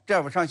调债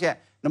务上限，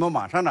那么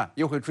马上呢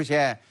又会出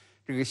现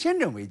这个宪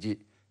政危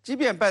机。即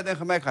便拜登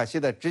和麦卡锡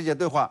的直接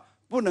对话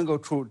不能够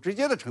出直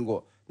接的成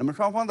果，那么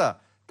双方的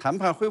谈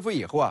判恢复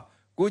以后啊，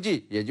估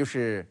计也就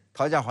是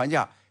讨价还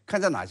价，看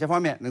在哪些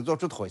方面能做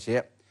出妥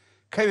协。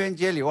开源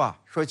节流啊，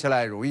说起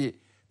来容易，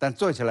但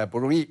做起来不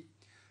容易。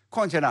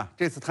况且呢，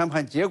这次谈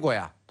判结果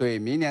呀，对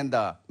明年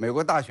的美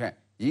国大选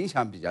影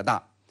响比较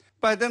大。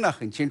拜登呢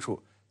很清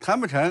楚，谈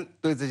不成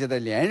对自己的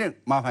连任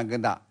麻烦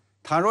更大。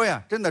倘若呀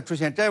真的出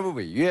现债务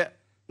违约，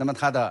那么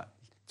他的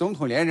总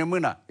统连任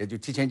梦呢也就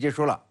提前结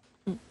束了。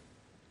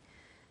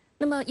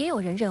那么也有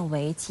人认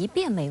为，即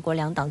便美国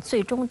两党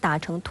最终达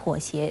成妥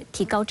协，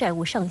提高债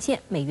务上限，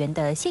美元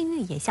的信誉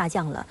也下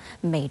降了，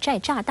美债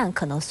炸弹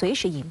可能随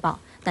时引爆。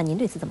那您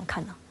对此怎么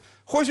看呢？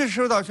或许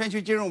受到全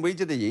球金融危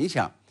机的影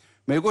响，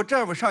美国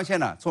债务上限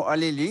呢从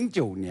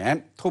2009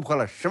年突破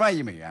了10万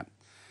亿美元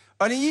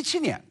，2017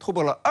年突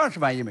破了20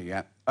万亿美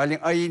元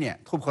，2021年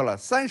突破了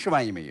30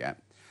万亿美元。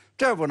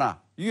债务呢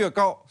越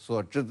高，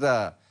所支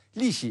的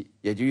利息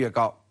也就越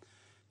高。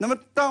那么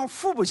当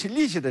付不起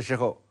利息的时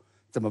候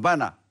怎么办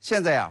呢？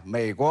现在呀，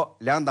美国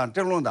两党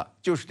争论的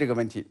就是这个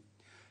问题。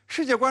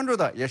世界关注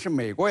的也是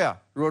美国呀，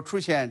若出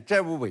现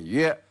债务违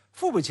约、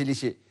付不起利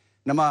息，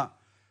那么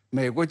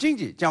美国经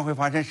济将会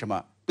发生什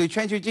么？对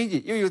全球经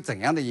济又有怎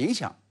样的影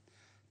响？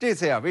这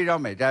次呀，围绕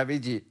美债危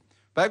机，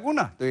白宫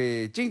呢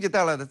对经济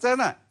带来的灾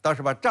难倒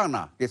是把账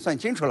呢给算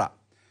清楚了。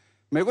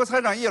美国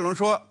财长耶伦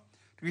说，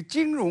这个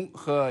金融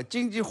和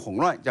经济混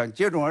乱将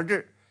接踵而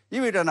至，意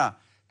味着呢，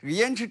这个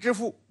延迟支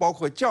付包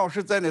括教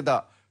师在内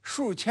的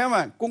数千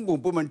万公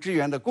共部门职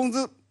员的工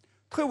资，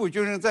退伍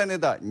军人在内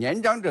的年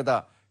长者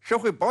的社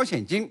会保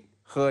险金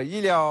和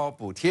医疗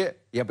补贴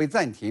也被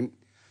暂停。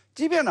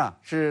即便呢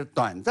是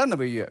短暂的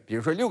违约，比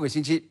如说6个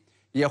星期，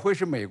也会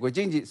使美国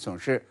经济损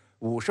失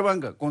50万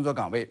个工作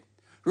岗位。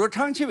若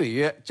长期违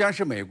约，将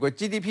使美国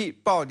GDP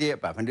暴跌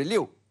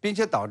6%，并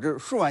且导致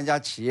数万家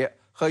企业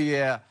和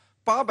约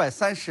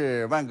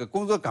830万个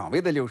工作岗位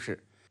的流失。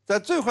在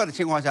最坏的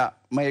情况下，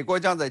美国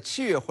将在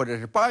7月或者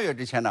是8月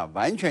之前呢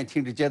完全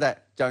停止借贷，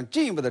将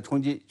进一步的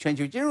冲击全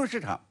球金融市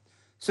场。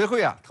随后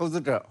呀，投资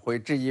者会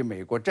质疑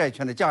美国债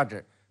券的价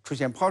值，出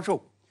现抛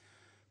售。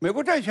美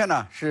国债券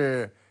呢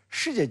是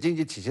世界经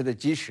济体系的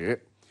基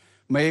石，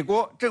美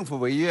国政府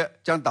违约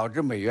将导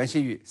致美元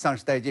信誉丧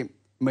失殆尽，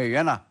美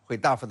元呢会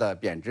大幅的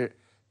贬值，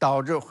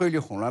导致汇率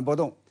混乱波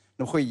动，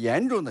那么会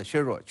严重的削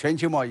弱全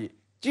球贸易，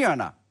进而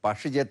呢把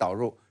世界导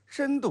入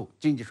深度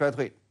经济衰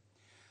退。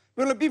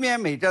为了避免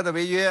美债的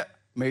违约、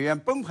美元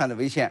崩盘的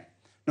危险，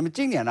那么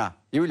今年呢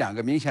有2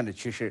个明显的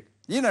趋势：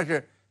一呢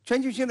是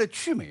全球性的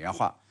去美元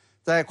化，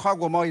在跨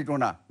国贸易中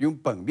呢用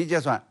本币结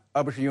算，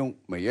而不是用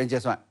美元结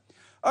算；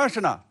二是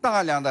呢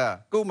大量的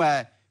购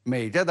买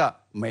美债的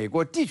美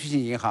国地区性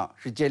银行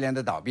是接连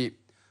的倒闭，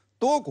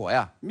多国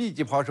呀密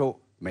集抛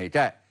售美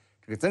债，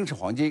这个增持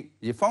黄金，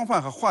以防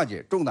范和化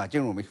解重大金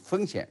融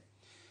风险。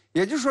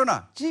也就是说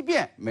呢，即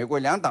便美国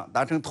两党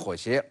达成妥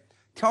协，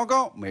调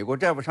高美国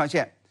债务上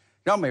限，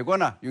让美国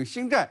呢用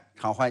新债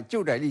偿还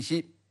旧债利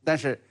息，但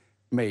是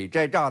美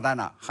债炸弹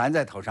呢还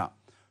在头上，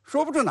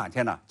说不准哪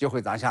天呢就会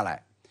砸下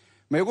来。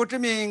美国知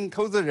名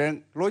投资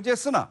人罗杰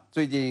斯呢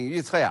最近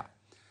预测呀，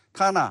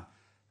他呢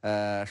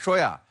说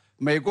呀，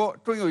美国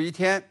终有一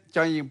天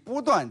将因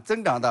不断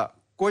增长的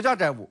国家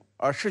债务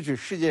而失去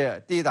世界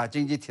第一大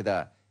经济体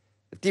的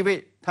地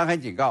位。他还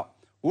警告，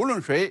无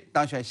论谁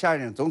当选下一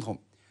任总统，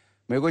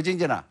美国经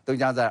济呢都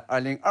将在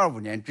2025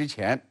年之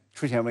前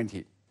出现问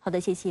题。好的，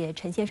谢谢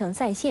陈先生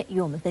在线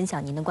与我们分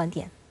享您的观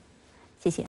点，谢谢。